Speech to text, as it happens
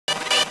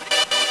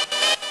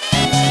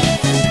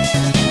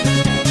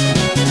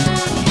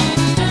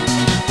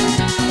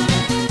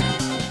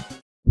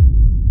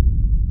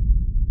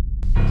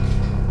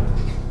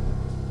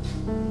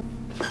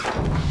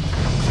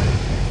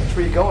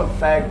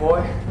fag boy.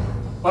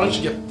 Why don't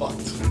you get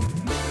fucked?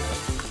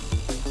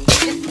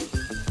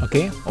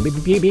 Okay. Oh,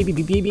 baby.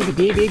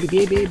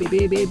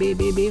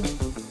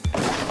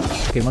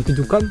 Okay, want to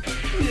do come?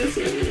 Yes,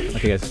 sir.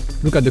 Okay,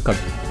 guys. Look at the come.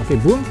 On fait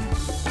boom.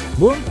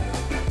 Boom.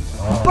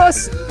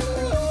 Pass!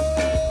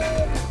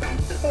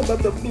 I'm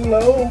about to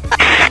blow.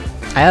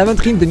 I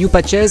haven't read the new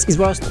patches. Is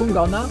Warrior strong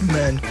or not?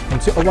 Man.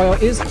 And so Warrior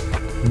is.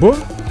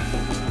 Boom.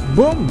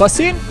 Boom.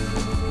 Bassin.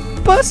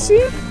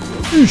 Bassin.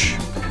 Ush.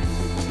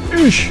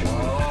 Ush.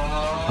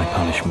 My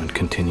punishment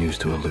continues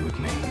to elude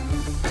me.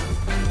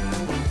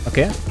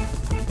 Okay.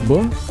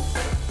 Boom.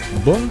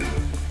 Boom.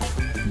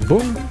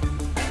 Boom.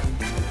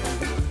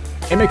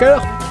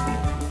 Evoker.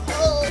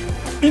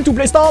 Into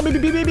playstyle.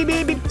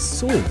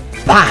 So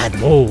bad,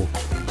 bro.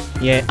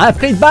 Yeah, I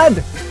played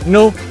bad.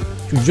 No,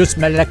 you just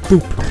smell like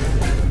poop.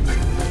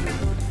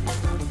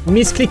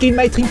 Misclicking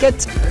my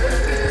trinket.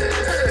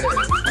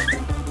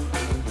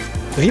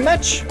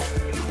 Rematch.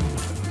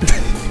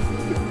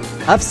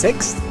 Have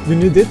sex. You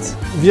need it.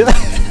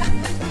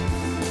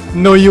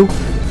 No, you.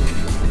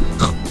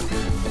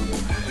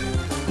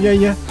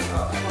 Yeah.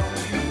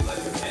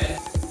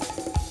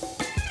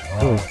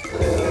 Oh.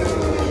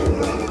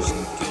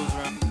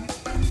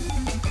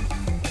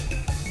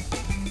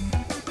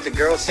 The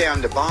girls say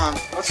I'm the bomb.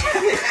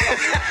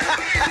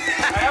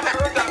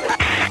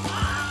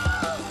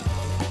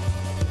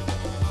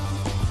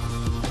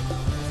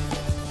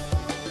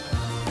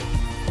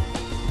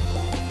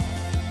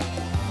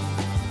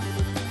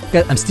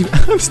 God, I'm still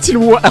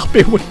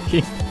RP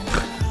working.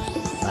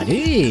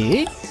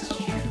 Allez.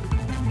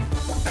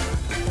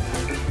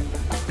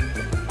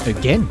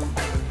 Again.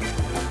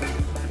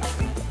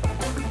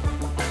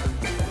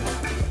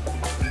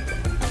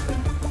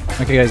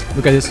 Okay, guys,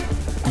 look at this.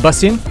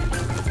 Bassin.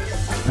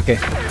 Okay.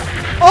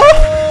 Oh!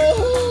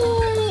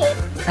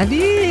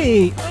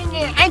 Allez.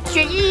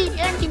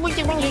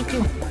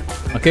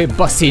 Okay,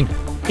 Bassin.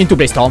 Into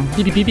Blaystorm.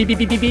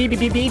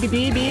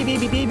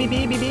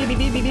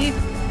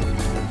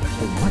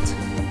 What?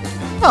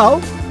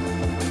 Oh.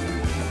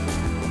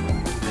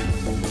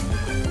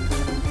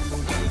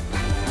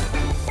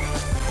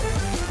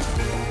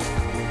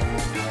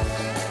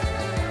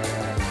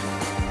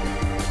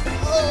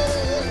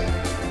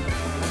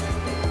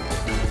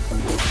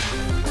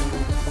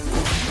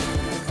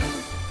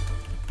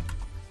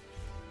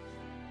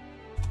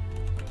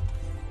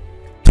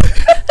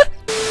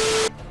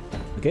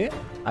 Okay,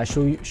 I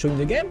show you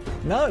the game.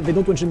 Now they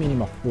don't watch me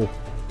anymore. Oh.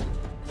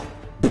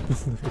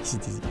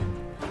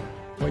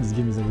 Why this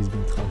game is always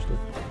being trashed though?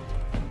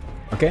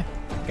 Okay,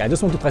 I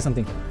just want to try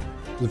something. Do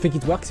you think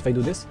it works if I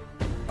do this?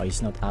 Oh,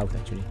 it's not out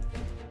actually.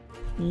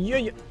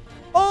 Yeah.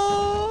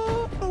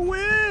 Oh,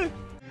 away!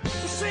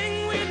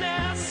 Sing we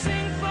now,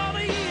 sing for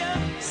the year,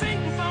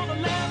 sing for the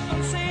left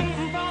and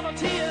sing for the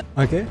tear.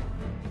 Okay.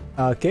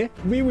 Okay.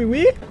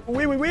 Oui.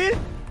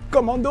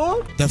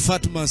 Commando. The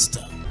Fat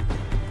Master.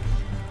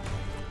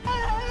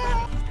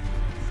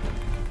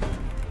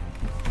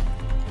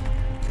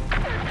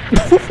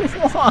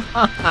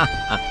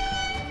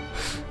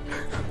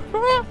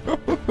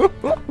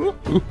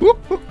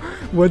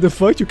 What the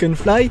fuck? You can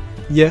fly?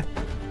 Yeah.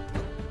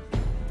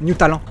 New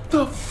talent.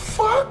 The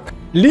fuck?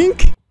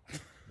 Link?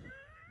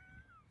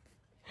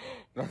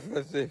 What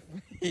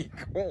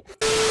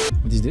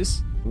is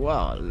this?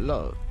 Wow,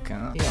 look.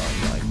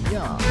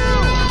 Yeah.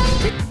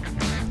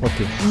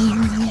 Okay.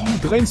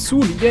 Drain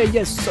soul.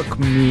 Yeah, suck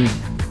me.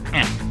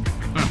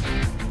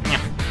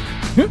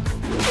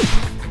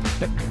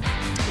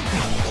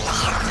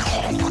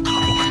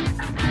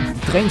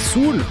 Drain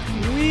soul.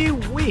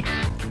 Oui.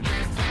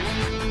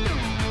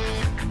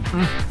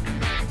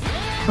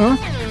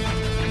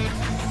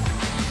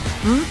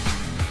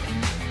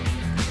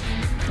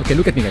 Okay,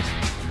 look at me, guys.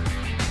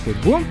 Okay,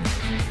 boom.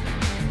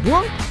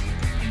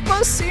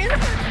 Bassin.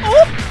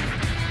 Oh.